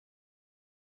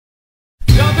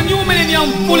me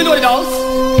and fully loaded house.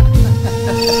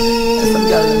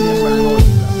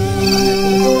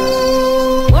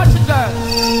 Watch it, girl.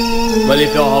 Well,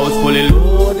 if your house fully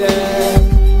loaded,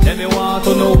 then me want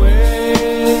to know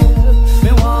where.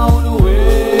 Me want to know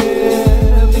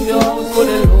where. If your house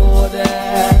fully loaded,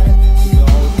 if your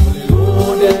house fully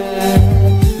loaded,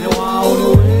 me want to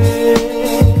know where.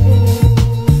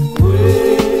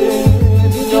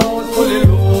 If your house fully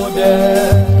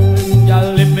loaded, girl,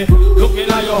 let me looking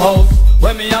at your house.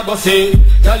 When me a go see,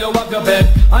 girl, you have your bed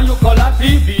and you call a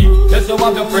TV. Yes, you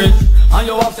have your fridge and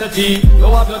you have settee. You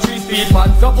have your 3-speed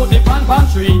fan, so put the pan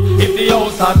pantry. If the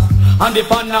house hot and the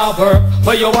fan never,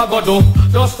 where you a go do?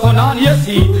 Just turn on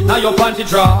AC. Now your panty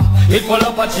draw, it full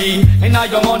of a G. And now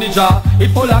your money jar,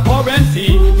 it full of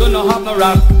currency. You no have no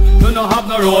rap, you no have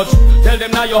no roach. Tell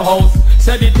them now your house,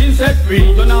 say the thing set free.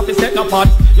 You no have to set no pot,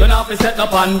 you no have to set no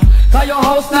pan. Cause your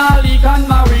house now leak and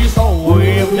marry, so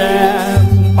wave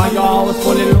them. And your house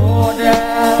fully loaded,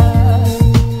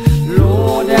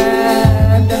 loaded.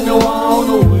 Then you want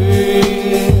to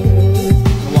wave,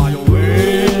 you want your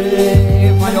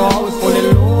wave. And your house fully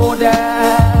loaded,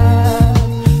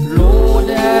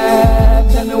 loaded.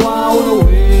 Then you want to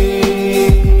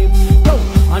wave.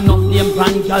 Enough them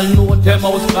plan, girl, know them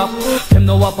house crap. Them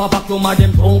know what a vacuum and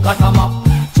them don't cut a map.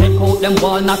 Check out them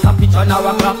wall, not a picture nor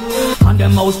a clock. And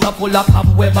them house crap full of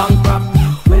cobweb and crap.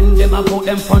 When them a go,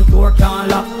 them front door can't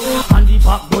lock. And the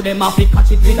back door, them have to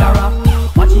catch it with a rap.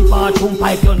 Watch it bathroom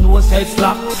pipe, you know say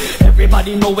slap.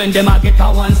 Everybody know when them a get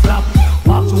a one slap.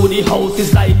 Walk through the house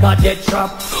is like a dead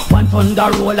trap. One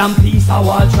thunder roll and piece a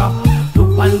wall trap.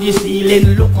 Look on the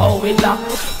ceiling, look how it lock.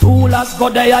 Two last go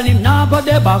there and him now go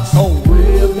there back. So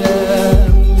wave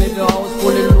them, make the house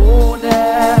fully loaded.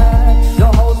 The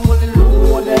house fully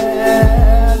loaded.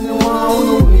 No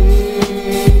one to wave.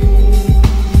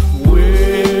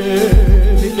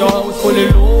 Your house fully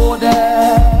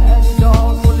loaded, your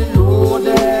house fully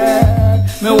loaded.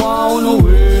 Me want to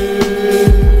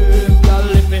wave. Girl,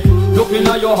 let me looking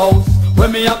at your house.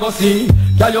 When me a go see,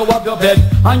 girl, you have your bed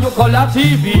and you call a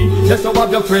TV. Yes, you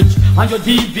have your fridge and your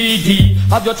DVD.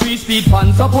 Have your 3-speed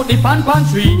fan, so put the fan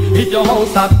pantry. If your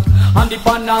house hot and the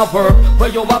fan never, where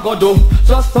you a go do?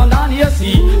 Just turn on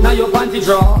AC. Now your panty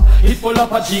draw, it full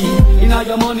of a G. Inna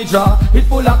your money draw, it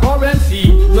full of currency.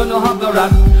 You no have no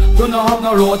rat, you no have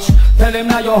no roach. Tell them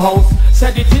now your house,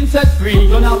 set the thing set free.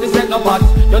 You no have to set no pot,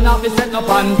 you no have to set no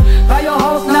pan. Cause your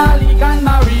house now leak and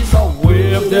marry, so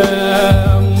wave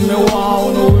them. Me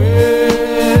want to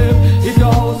wave. If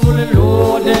your house fully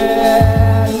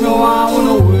loaded, me want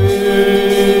to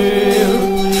wave.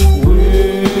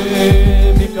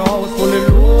 Wave. If your house fully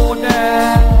loaded,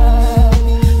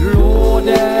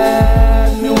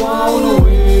 loaded, me want to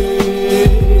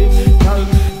wave.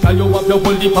 Tell you have your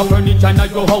whole heap of furniture in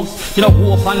your house. You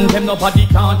know open them, nobody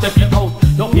can't take it out.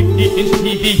 Your 50-inch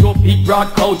TV, your big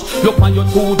broad couch. Look on your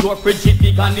 2-door fridge, it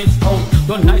big and it's out.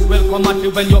 Your nice welcome at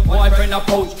you when your boyfriend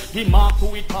approach. The mark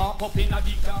to it pop up in a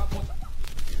the car.